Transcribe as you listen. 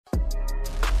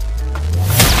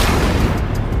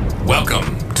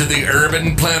to the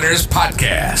Urban Planners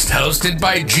Podcast, hosted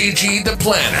by Gigi the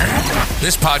Planner.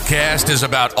 This podcast is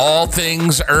about all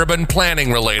things urban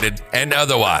planning related and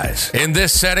otherwise. In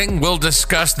this setting, we'll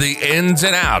discuss the ins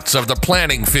and outs of the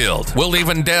planning field. We'll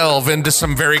even delve into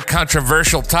some very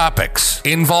controversial topics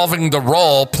involving the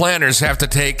role planners have to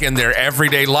take in their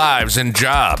everyday lives and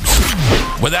jobs.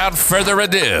 Without further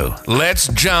ado, let's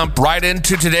jump right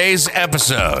into today's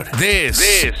episode. This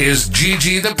is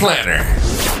Gigi the Planner.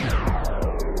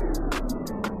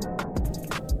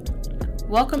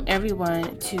 Welcome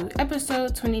everyone to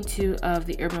episode 22 of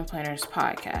the Urban Planners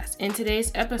Podcast. In today's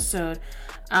episode,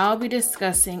 I'll be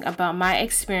discussing about my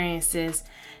experiences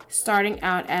starting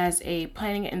out as a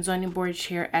planning and zoning board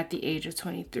chair at the age of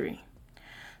 23.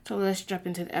 So let's jump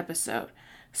into the episode.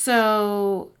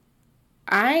 So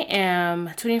I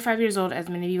am 25 years old, as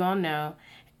many of you all know,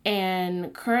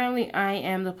 and currently I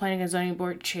am the planning and zoning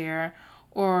board chair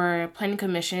or planning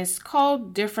commission. It's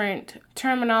called different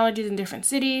terminologies in different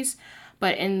cities,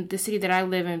 but in the city that I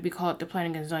live in, we call it the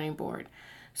planning and zoning board.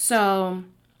 So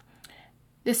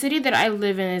the city that I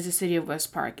live in is the city of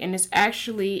West Park, and it's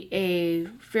actually a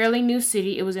fairly new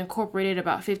city. It was incorporated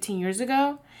about 15 years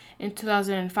ago in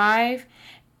 2005,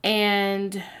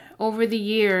 and over the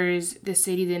years, the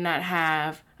city did not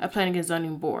have a planning and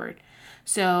zoning board.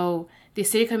 So the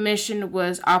city commission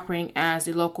was operating as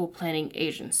a local planning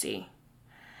agency.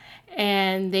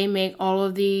 And they make all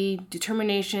of the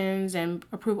determinations and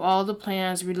approve all the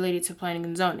plans related to planning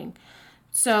and zoning.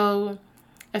 So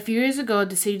a few years ago,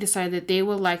 the city decided that they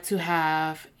would like to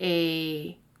have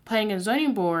a planning and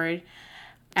zoning board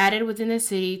added within the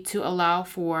city to allow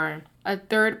for a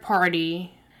third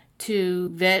party to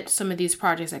vet some of these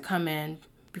projects that come in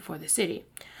before the city.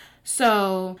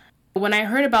 So when I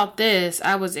heard about this,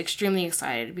 I was extremely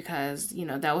excited because,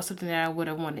 that was something that I would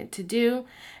have wanted to do.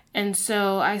 And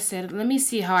so I said, let me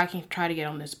see how I can try to get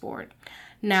on this board.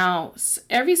 Now,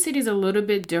 every city is a little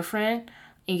bit different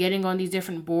in getting on these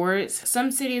different boards.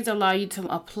 Some cities allow you to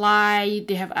apply.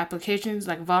 They have applications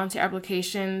like volunteer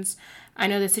applications. I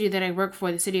know the city that I work for,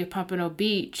 the city of Pompano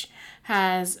Beach,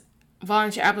 has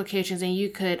volunteer applications, and you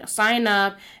could sign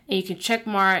up and you can check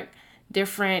mark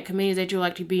different committees that you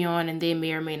like to be on, and they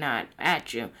may or may not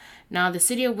add you. Now, the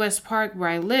city of West Park, where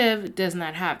I live, does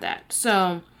not have that.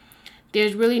 So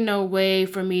there's really no way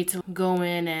for me to go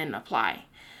in and apply.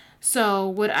 So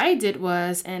what I did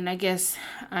was, and I guess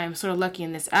I'm sort of lucky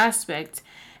in this aspect,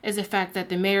 is the fact that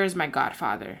the mayor is my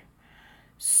godfather.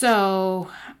 So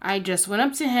I just went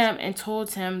up to him and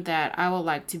told him that I would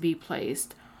like to be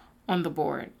placed on the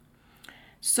board.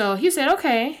 So he said,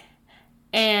 okay.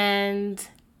 And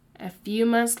a few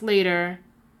months later,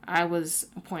 I was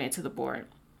appointed to the board.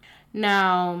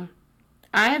 Now,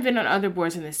 I have been on other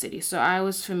boards in the city, so I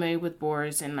was familiar with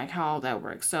boards and how all that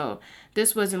works. So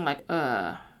this wasn't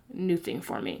a new thing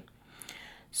for me.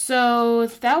 So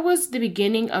that was the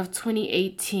beginning of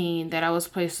 2018 that I was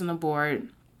placed on the board.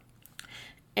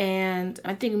 And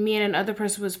I think me and another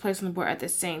person was placed on the board at the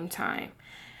same time.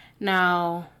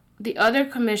 Now, the other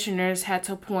commissioners had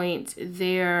to appoint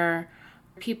their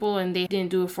people, and they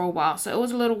didn't do it for a while. So it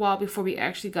was a little while before we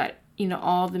actually got,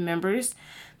 all the members.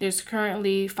 There's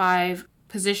currently 5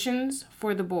 positions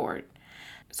for the board.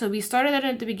 So we started that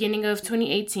at the beginning of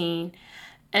 2018.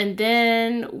 And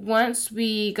then once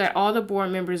we got all the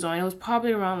board members on, it was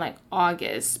probably around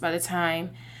August by the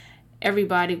time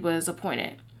everybody was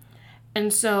appointed.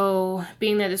 And so,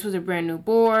 being that this was a brand new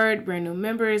board, brand new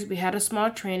members, we had a small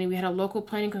training. We had a local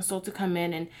planning consultant come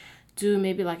in and do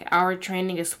maybe our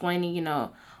training explaining,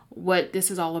 what this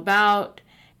is all about.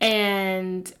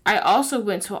 And I also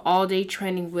went to an all-day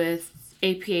training with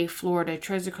APA Florida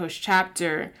Treasure Coast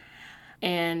chapter.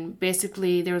 And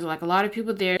basically, there was a lot of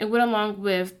people there. It went along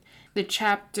with the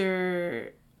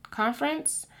chapter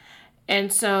conference.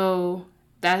 And so,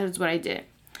 that is what I did.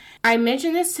 I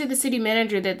mentioned this to the city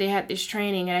manager that they had this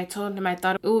training, and I told him I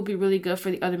thought it would be really good for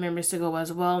the other members to go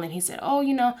as well. And he said,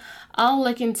 I'll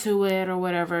look into it or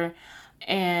whatever.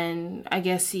 And I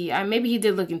guess maybe he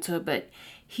did look into it, but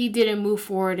he didn't move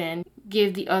forward and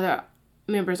give the other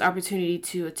members opportunity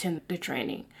to attend the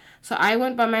training. So I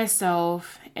went by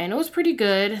myself, and it was pretty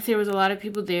good. There was a lot of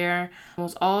people there. It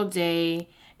was all day,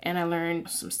 and I learned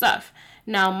some stuff.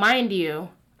 Now, mind you,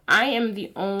 I am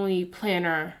the only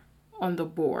planner on the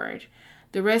board.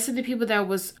 The rest of the people that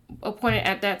was appointed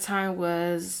at that time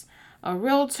was a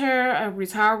realtor, a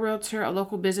retired realtor, a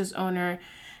local business owner,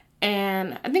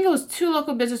 and I think it was 2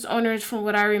 local business owners from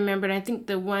what I remember. And I think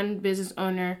the one business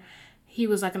owner, he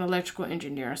was an electrical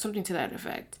engineer or something to that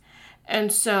effect.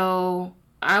 And so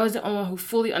I was the only one who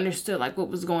fully understood what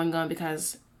was going on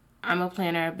because I'm a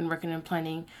planner. I've been working in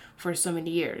planning for so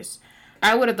many years.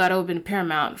 I would have thought it would have been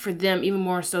paramount for them, even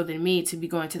more so than me, to be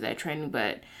going to that training,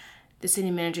 but the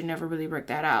city manager never really worked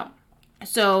that out.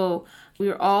 So we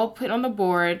were all put on the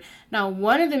board. Now,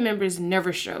 one of the members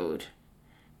never showed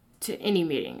to any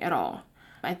meeting at all.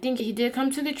 I think he did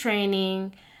come to the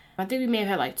training. I think we may have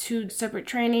had like 2 separate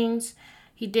trainings.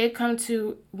 He did come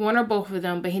to one or both of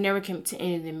them, but he never came to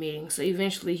any of the meetings. So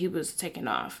eventually he was taken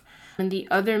off. And the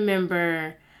other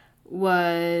member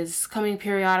was coming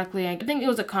periodically. I think it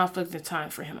was a conflict of time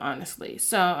for him, honestly.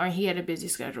 Or he had a busy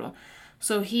schedule.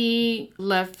 So he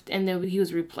left and then he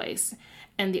was replaced.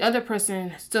 And the other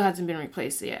person still hasn't been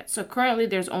replaced yet. So currently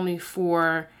there's only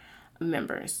 4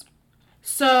 members.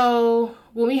 So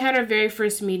when we had our very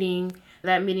first meeting,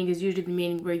 that meeting is usually the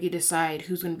meeting where you decide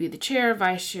who's going to be the chair,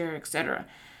 vice chair, etc.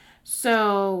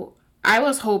 So I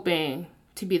was hoping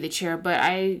to be the chair, but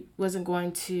I wasn't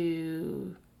going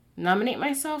to nominate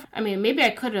myself. I mean, maybe I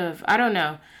could have. I don't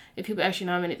know if people actually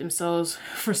nominate themselves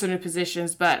for certain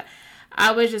positions, but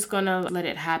I was just going to let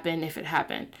it happen if it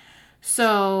happened.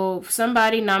 So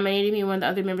somebody nominated me, one of the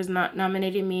other members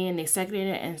nominated me, and they seconded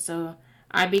it, and so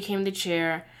I became the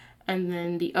chair. And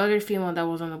then the other female that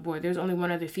was on the board, there's only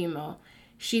one other female,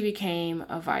 she became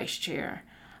a vice chair.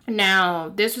 Now,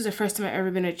 this was the first time I've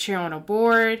ever been a chair on a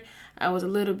board. I was a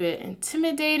little bit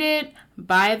intimidated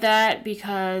by that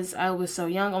because I was so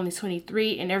young, only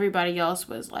 23, and everybody else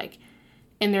was like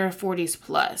in their 40s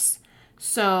plus.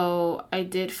 So I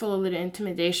did feel a little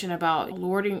intimidation about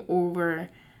lording over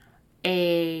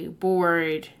a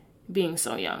board being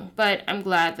so young. But I'm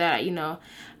glad that,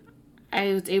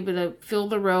 I was able to fill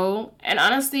the role. And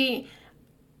honestly,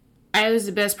 I was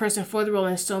the best person for the role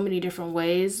in so many different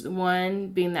ways. One,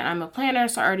 being that I'm a planner,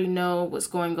 so I already know what's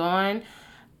going on.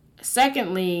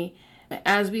 Secondly,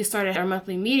 as we started our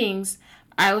monthly meetings,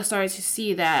 I was starting to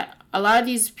see that a lot of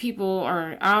these people,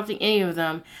 or I don't think any of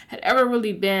them, had ever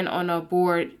really been on a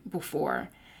board before.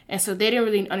 And so they didn't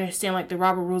really understand like the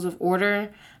Robert Rules of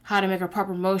Order, how to make a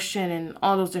proper motion, and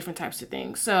all those different types of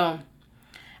things. So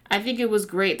I think it was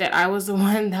great that I was the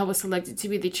one that was selected to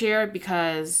be the chair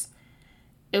because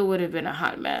it would have been a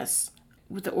hot mess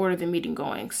with the order of the meeting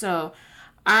going. So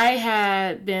I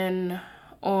had been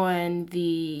on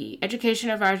the Education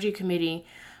Advisory Committee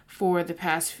for the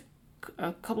past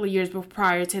couple of years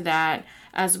prior to that,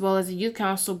 as well as the Youth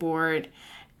Council Board.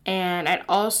 And I'd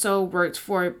also worked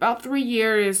for about 3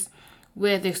 years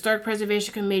with the Historic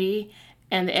Preservation Committee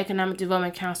and the Economic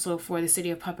Development Council for the city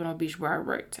of Pompano Beach, where I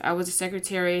worked. I was a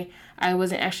secretary. I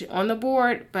wasn't actually on the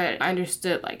board, but I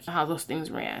understood like how those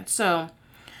things ran. So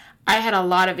I had a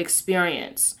lot of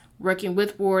experience working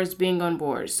with boards, being on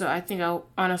boards. So I think I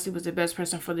honestly was the best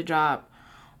person for the job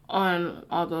on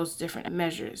all those different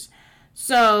measures.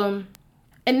 So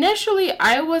initially,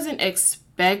 I wasn't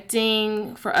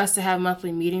expecting for us to have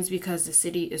monthly meetings because the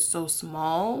city is so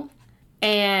small.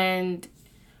 And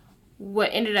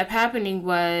what ended up happening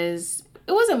was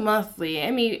it wasn't monthly. I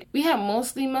mean, we had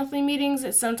mostly monthly meetings,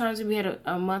 and sometimes we had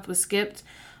a month was skipped,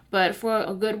 but for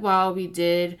a good while we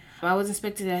did. I was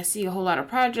expected to see a whole lot of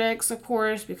projects, of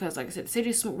course, because like I said, the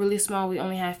city's really small. We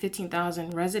only have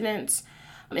 15,000 residents.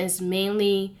 It's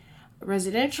mainly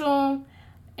residential,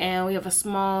 and we have a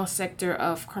small sector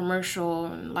of commercial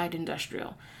and light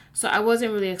industrial. So I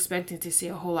wasn't really expecting to see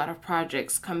a whole lot of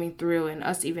projects coming through and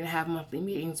us even have monthly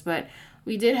meetings, but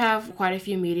we did have quite a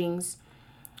few meetings.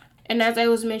 And as I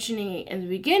was mentioning in the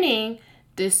beginning,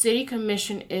 the city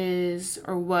commission is,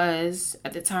 or was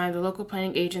at the time, the local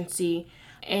planning agency,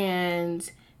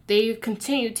 and they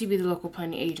continue to be the local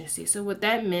planning agency. So what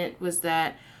that meant was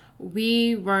that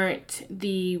we weren't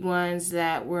the ones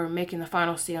that were making the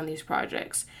final say on these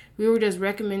projects. We were just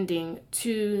recommending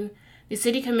to the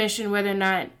city commission whether or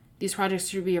not these projects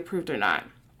should be approved or not.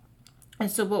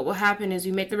 And so what will happen is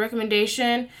we make the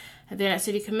recommendation, and then at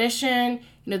city commission,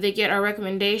 they get our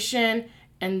recommendation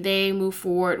and they move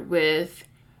forward with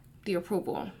the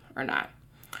approval or not.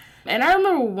 And I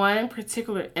remember one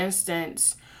particular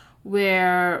instance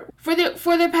where for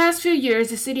the past few years,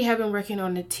 the city had been working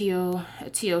on a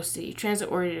TOC,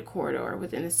 transit-oriented corridor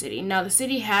within the city. Now, the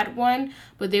city had one,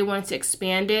 but they wanted to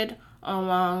expand it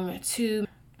along 2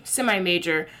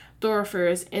 semi-major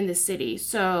thoroughfares in the city.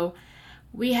 So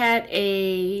we had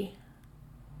a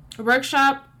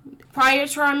workshop prior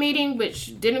to our meeting,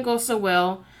 which didn't go so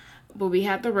well, but we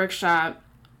had the workshop,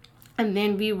 and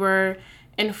then we were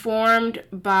informed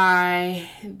by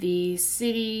the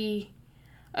city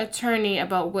attorney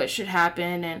about what should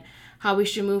happen and how we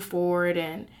should move forward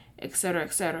and et cetera,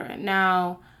 et cetera.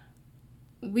 Now,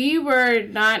 we were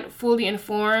not fully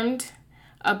informed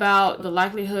about the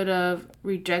likelihood of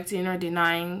rejecting or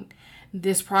denying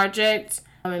this project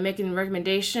and making a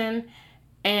recommendation.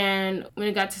 And when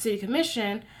it got to city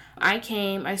commission,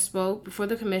 I spoke before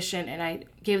the commission, and I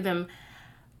gave them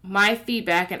my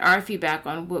feedback and our feedback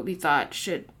on what we thought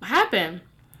should happen.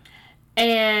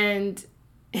 And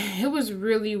it was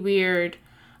really weird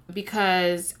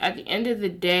because at the end of the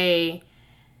day,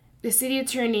 the city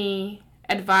attorney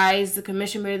advised the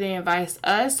commission better than advised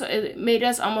us. So it made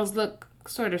us almost look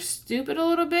sort of stupid a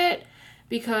little bit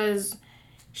because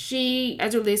she,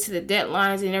 as it relates to the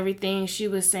deadlines and everything, she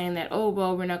was saying that, oh,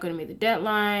 well, we're not going to meet the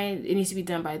deadline. It needs to be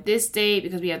done by this date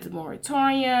because we have the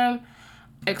moratorium,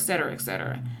 et cetera, et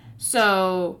cetera.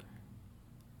 So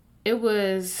it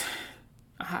was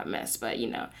a hot mess, but you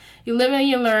live and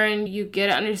you learn, you get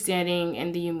an understanding,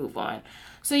 and then you move on.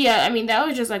 So yeah, I mean, that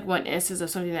was just like one instance of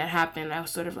something that happened. I was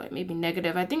sort of like maybe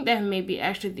negative. I think that may be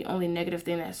actually the only negative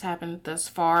thing that's happened thus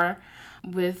far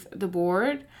with the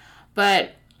board.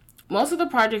 But most of the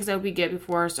projects that we get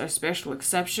before us are special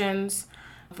exceptions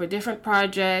for different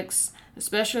projects. The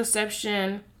special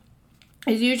exception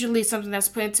is usually something that's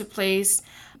put into place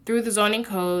through the zoning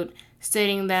code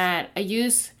stating that a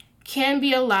use can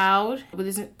be allowed with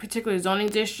this particular zoning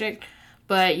district,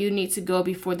 but you need to go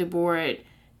before the board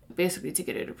basically to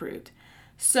get it approved.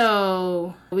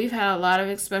 So we've had a lot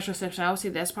of special exceptions. I would say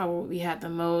that's probably what we had the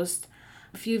most.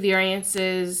 A few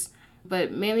variances,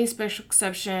 but mainly special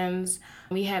exceptions.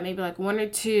 We had maybe like one or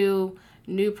two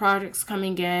new projects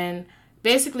coming in,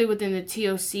 basically within the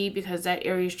TOC because that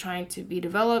area is trying to be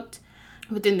developed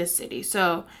within the city.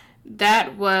 So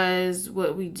that was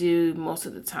what we do most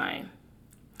of the time.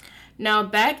 Now,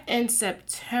 back in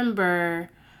September,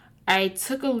 I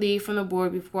took a leave from the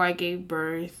board before I gave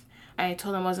birth. I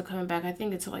told them I wasn't coming back, I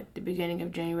think, until like the beginning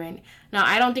of January. Now,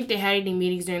 I don't think they had any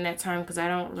meetings during that time because I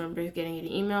don't remember getting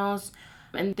any emails.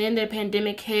 And then the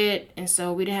pandemic hit, and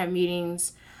so we didn't have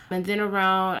meetings. And then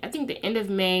around, I think the end of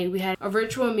May, we had a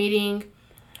virtual meeting.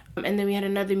 And then we had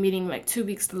another meeting like 2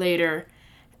 weeks later.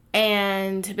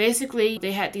 And basically,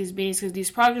 they had these meetings because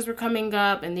these projects were coming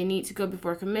up and they need to go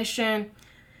before commission.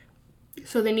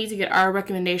 So they need to get our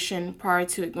recommendation prior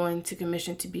to it going to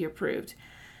commission to be approved.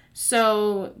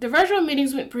 So the virtual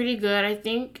meetings went pretty good, I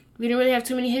think. We didn't really have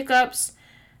too many hiccups.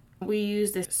 We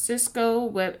used the Cisco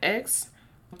WebEx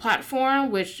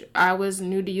platform, which I was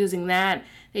new to using that.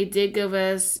 They did give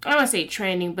us, I don't want to say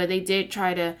training, but they did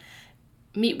try to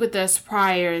meet with us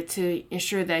prior to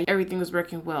ensure that everything was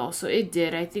working well. So it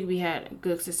did. I think we had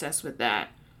good success with that.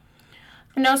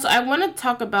 And also, I want to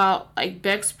talk about like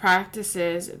best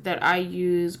practices that I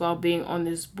use while being on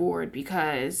this board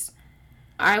because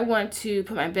I want to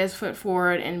put my best foot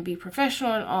forward and be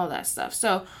professional and all that stuff.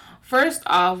 So first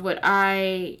off, what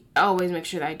I always make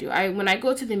sure that I do, when I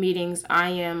go to the meetings, I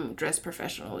am dressed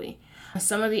professionally.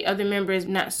 Some of the other members,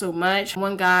 not so much.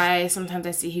 One guy, sometimes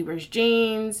I see he wears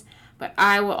jeans, but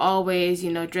I will always,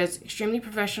 dress extremely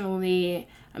professionally.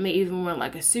 I may even wear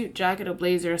like a suit jacket, a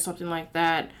blazer, or something like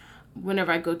that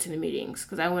whenever I go to the meetings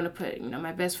because I want to put,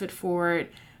 my best foot forward,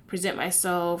 present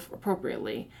myself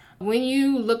appropriately. When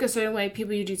you look a certain way,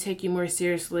 people usually take you more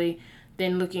seriously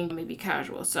than looking maybe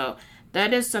casual. So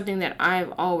that is something that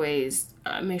I've always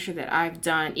made sure that I've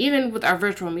done, even with our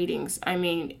virtual meetings. I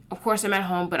mean, of course, I'm at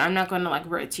home, but I'm not going to like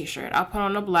wear a t-shirt. I'll put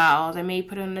on a blouse. I may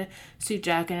put on a suit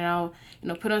jacket and I'll,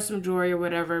 put on some jewelry or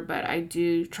whatever, but I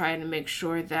do try to make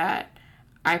sure that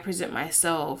I present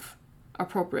myself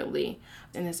appropriately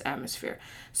in this atmosphere.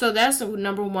 So that's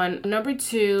number one. Number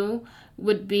two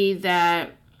would be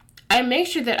that I make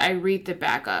sure that I read the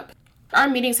backup. Our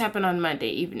meetings happen on Monday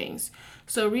evenings.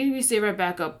 So we receive our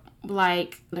backup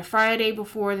like the Friday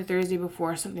before, the Thursday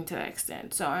before, something to that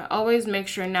extent. So I always make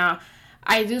sure. Now,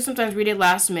 I do sometimes read it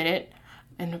last minute,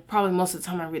 and probably most of the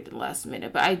time I read the last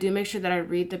minute, but I do make sure that I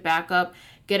read the backup,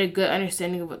 get a good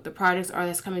understanding of what the projects are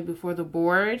that's coming before the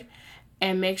board,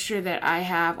 and make sure that I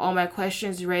have all my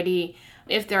questions ready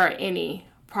if there are any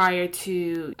prior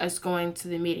to us going to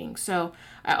the meeting. So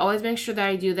I always make sure that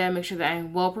I do that, make sure that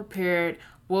I'm well prepared,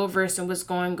 well versed in what's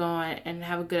going on, and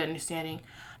have a good understanding.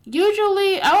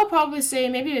 Usually, I would probably say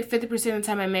maybe 50% of the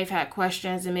time I may have had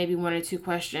questions and maybe one or two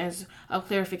questions of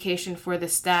clarification for the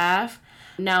staff.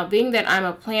 Now, being that I'm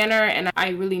a planner and I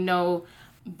really know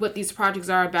what these projects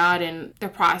are about and the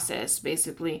process,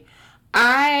 basically,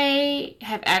 I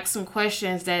have asked some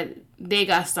questions that they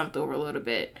got stumped over a little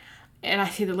bit. And I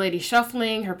see the lady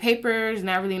shuffling her papers,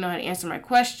 not really know how to answer my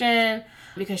question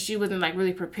because she wasn't like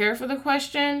really prepared for the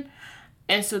question.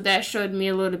 And so that showed me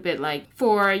a little bit like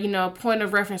for, point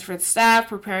of reference for the staff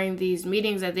preparing these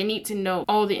meetings that they need to know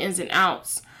all the ins and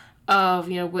outs of,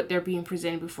 what they're being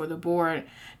presented before the board.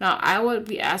 Now, I would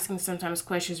be asking sometimes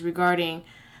questions regarding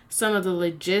some of the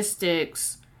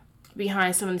logistics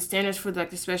behind some of the standards for like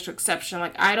the special exception.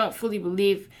 Like, I don't fully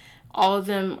believe all of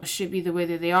them should be the way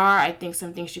that they are. I think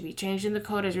some things should be changed in the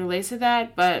code as it relates to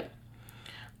that, but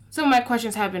some of my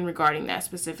questions have been regarding that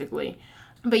specifically.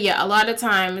 But yeah, a lot of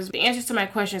times the answers to my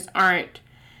questions aren't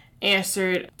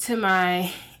answered to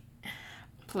my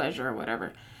pleasure or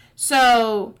whatever.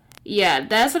 So yeah,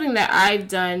 that's something that I've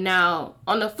done. Now,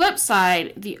 on the flip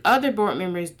side, the other board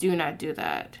members do not do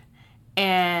that.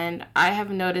 And I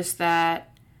have noticed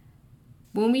that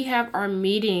when we have our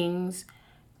meetings,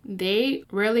 they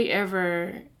rarely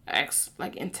ever ask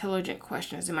like intelligent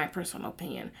questions, in my personal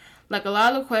opinion. Like, a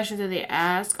lot of the questions that they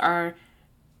ask are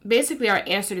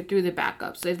answered through the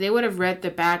backup. So if they would have read the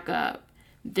backup,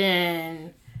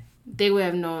 then they would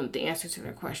have known the answer to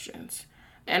their questions.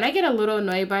 And I get a little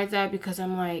annoyed by that because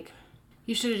I'm like,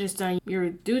 you should have just done your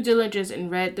due diligence and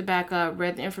read the backup,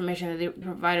 read the information that they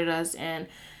provided us, and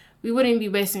we wouldn't be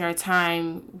wasting our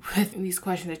time with these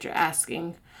questions that you're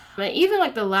asking. But even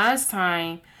like the last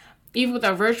time, even with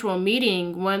our virtual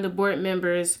meeting, one of the board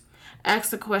members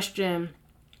asked a question,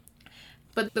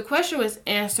 but the question was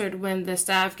answered when the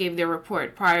staff gave their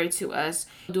report prior to us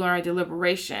doing our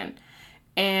deliberation.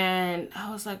 And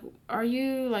I was like, are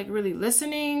you like really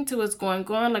listening to what's going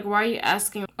on? Like, why are you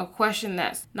asking a question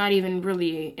that's not even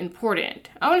really important?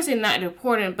 I want to say not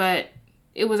important, but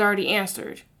it was already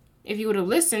answered. If you would have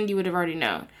listened, you would have already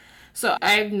known. So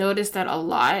I've noticed that a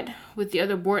lot with the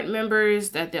other board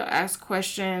members, that they'll ask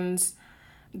questions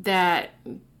that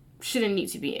shouldn't need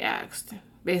to be asked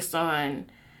based on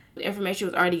the information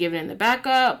was already given in the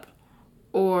backup,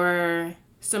 or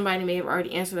somebody may have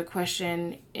already answered the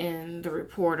question in the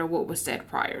report or what was said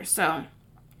prior. So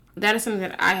that is something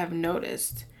that I have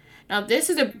noticed. Now, this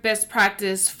is a best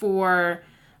practice for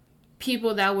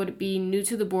people that would be new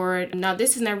to the board. Now,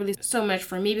 this is not really so much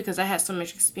for me because I have so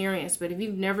much experience, but if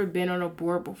you've never been on a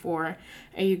board before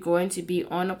and you're going to be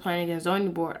on a planning and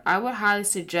zoning board, I would highly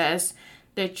suggest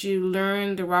that you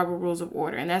learn the Robert Rules of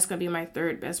Order. And that's going to be my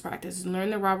third best practice, is learn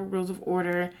the Robert Rules of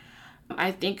Order.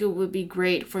 I think it would be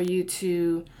great for you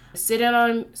to sit in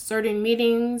on certain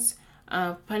meetings,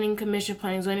 planning commission,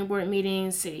 planning zoning board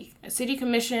meetings, city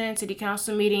commission, city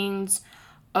council meetings,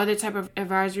 other type of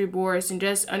advisory boards, and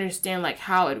just understand like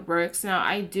how it works. Now,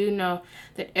 I do know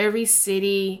that every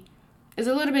city is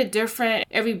a little bit different.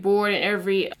 Every board and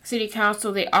every city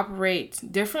council, they operate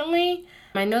differently.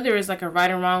 I know there is like a right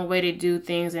and wrong way to do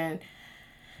things, and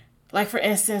like, for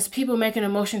instance, people making a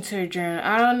motion to adjourn.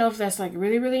 I don't know if that's like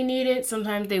really, really needed.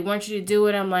 Sometimes they want you to do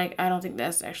it. I'm like, I don't think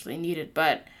that's actually needed,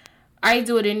 but I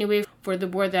do it anyway for the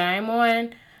board that I'm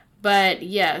on. But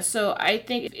yeah, so I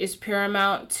think it's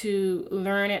paramount to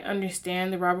learn and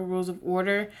understand the Robert Rules of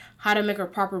Order, how to make a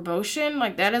proper motion.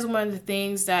 Like, that is one of the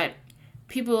things that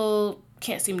people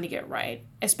can't seem to get right,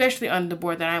 especially on the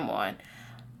board that I'm on.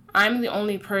 I'm the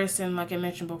only person, like I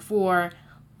mentioned before,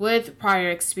 with prior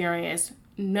experience.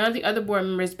 None of the other board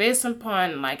members, based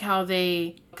upon like how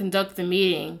they conduct the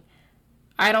meeting,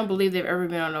 I don't believe they've ever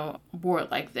been on a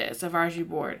board like this, a advisory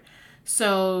board.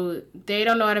 So they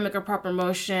don't know how to make a proper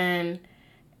motion,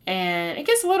 and it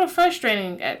gets a little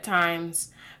frustrating at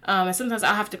times. And sometimes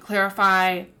I'll have to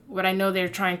clarify what I know they're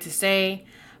trying to say,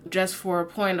 just for a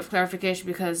point of clarification,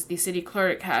 because the city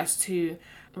clerk has to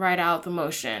write out the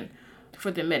motion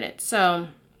for the minutes. So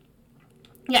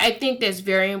yeah, I think that's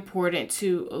very important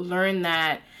to learn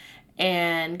that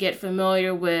and get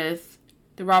familiar with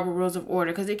the Robert Rules of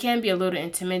Order, because it can be a little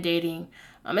intimidating,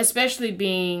 especially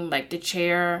being like the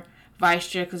chair, vice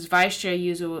chair, because vice chair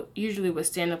usually would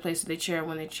stand in place of the chair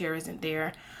when the chair isn't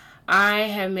there. I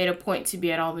have made a point to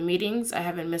be at all the meetings. I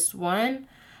haven't missed one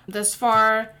thus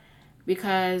far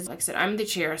because, like I said, I'm the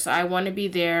chair, so I want to be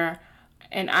there,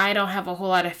 and I don't have a whole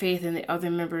lot of faith in the other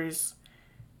members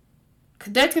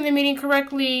conducting the meeting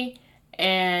correctly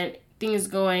and things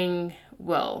going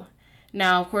well.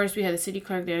 Now, of course, we have the city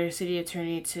clerk there, city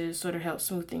attorney to sort of help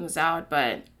smooth things out,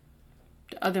 but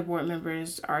the other board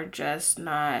members are just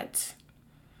not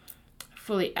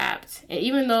fully apt. And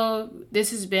even though this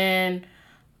has been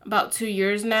about 2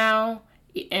 years now,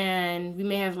 and we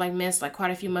may have like missed like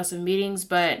quite a few months of meetings,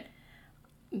 but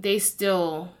they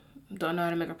still don't know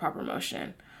how to make a proper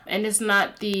motion. And it's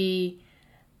not the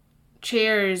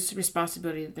chair's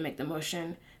responsibility to make the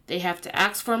motion. They have to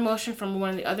ask for a motion from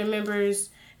one of the other members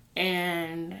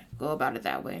and go about it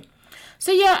that way.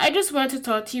 So yeah, I just wanted to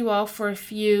talk to you all for a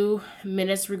few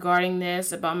minutes regarding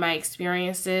this, about my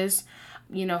experiences.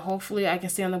 You know, hopefully I can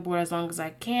stay on the board as long as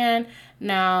I can.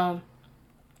 Now,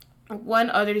 one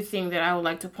other thing that I would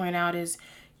like to point out is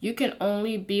you can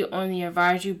only be on the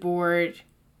advisory board.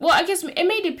 Well, I guess it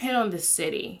may depend on the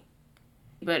city,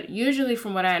 but usually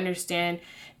from what I understand,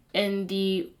 in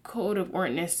the code of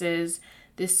ordinances,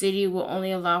 the city will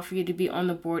only allow for you to be on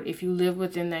the board if you live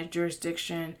within that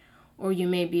jurisdiction, or you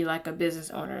may be like a business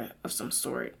owner of some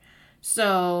sort.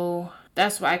 So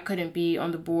that's why I couldn't be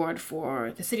on the board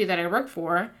for the city that I work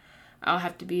for. I'll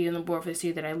have to be on the board for the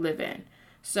city that I live in.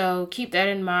 So keep that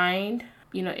in mind.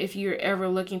 If you're ever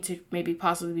looking to maybe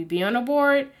possibly be on a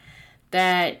board,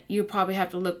 that you probably have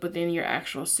to look within your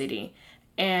actual city.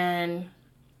 And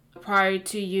prior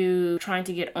to you trying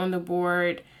to get on the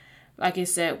board, like I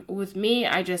said, with me,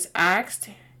 I just asked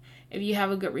if you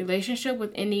have a good relationship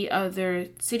with any other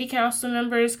city council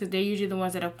members, because they're usually the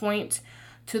ones that appoint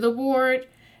to the board.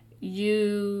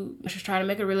 You should try to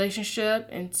make a relationship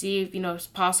and see if, it's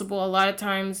possible. A lot of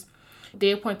times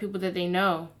they appoint people that they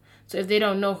know. So if they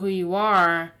don't know who you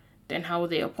are, then how will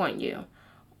they appoint you?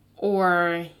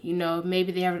 Or,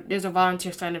 maybe there's a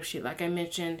volunteer sign-up sheet, like I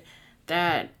mentioned,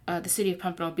 that the city of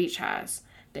Pompano Beach has,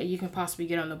 that you can possibly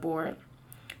get on the board.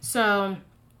 So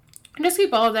just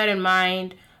keep all of that in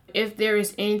mind. If there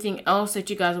is anything else that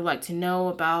you guys would like to know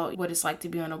about what it's like to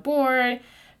be on a board,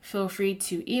 feel free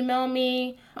to email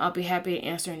me. I'll be happy to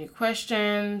answer any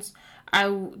questions. I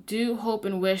do hope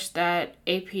and wish that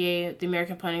APA, the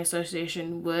American Planning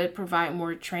Association, would provide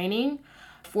more training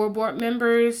for board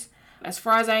members. As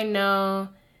far as I know,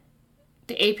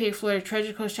 the APA Florida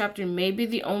Treasure Coast chapter may be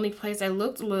the only place. I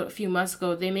looked a few months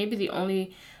ago. They may be the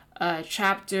only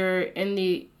chapter in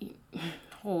the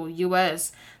whole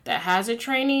U.S. that has a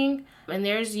training. And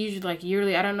there's usually like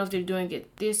yearly. I don't know if they're doing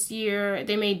it this year.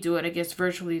 They may do it, I guess,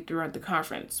 virtually throughout the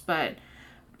conference. But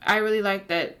I really like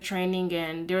that training,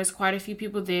 and there was quite a few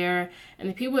people there. And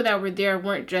the people that were there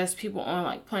weren't just people on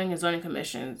like planning and zoning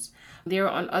commissions. They were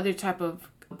on other type of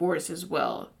boards as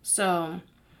well. So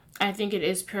I think it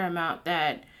is paramount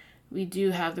that we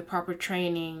do have the proper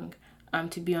training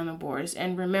to be on the boards.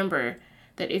 And remember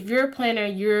that if you're a planner,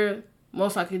 you're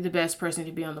most likely the best person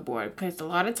to be on the board, because a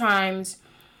lot of times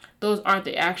those aren't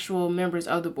the actual members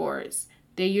of the boards.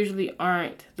 They usually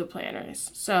aren't the planners.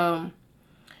 So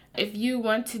if you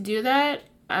want to do that,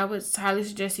 I would highly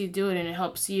suggest you do it, and it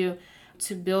helps you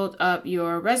to build up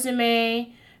your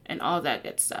resume and all that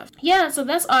good stuff. Yeah, so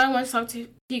that's all I want to talk to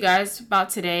you guys about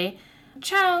today.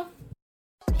 Ciao.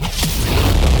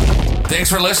 Thanks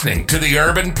for listening to the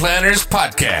Urban Planners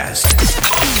Podcast.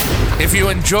 If you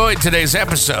enjoyed today's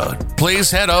episode,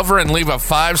 please head over and leave a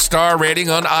 5-star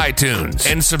rating on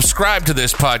iTunes and subscribe to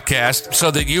this podcast so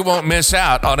that you won't miss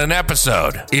out on an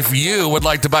episode. If you would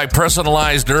like to buy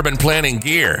personalized urban planning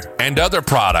gear and other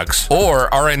products,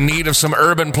 or are in need of some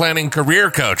urban planning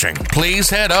career coaching, please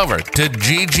head over to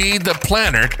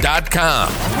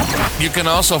GigiThePlanner.com. You can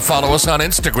also follow us on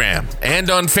Instagram and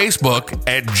on Facebook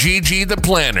at Gigi the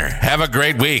Planner. Have a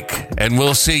great week, and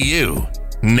we'll see you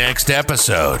next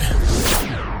episode.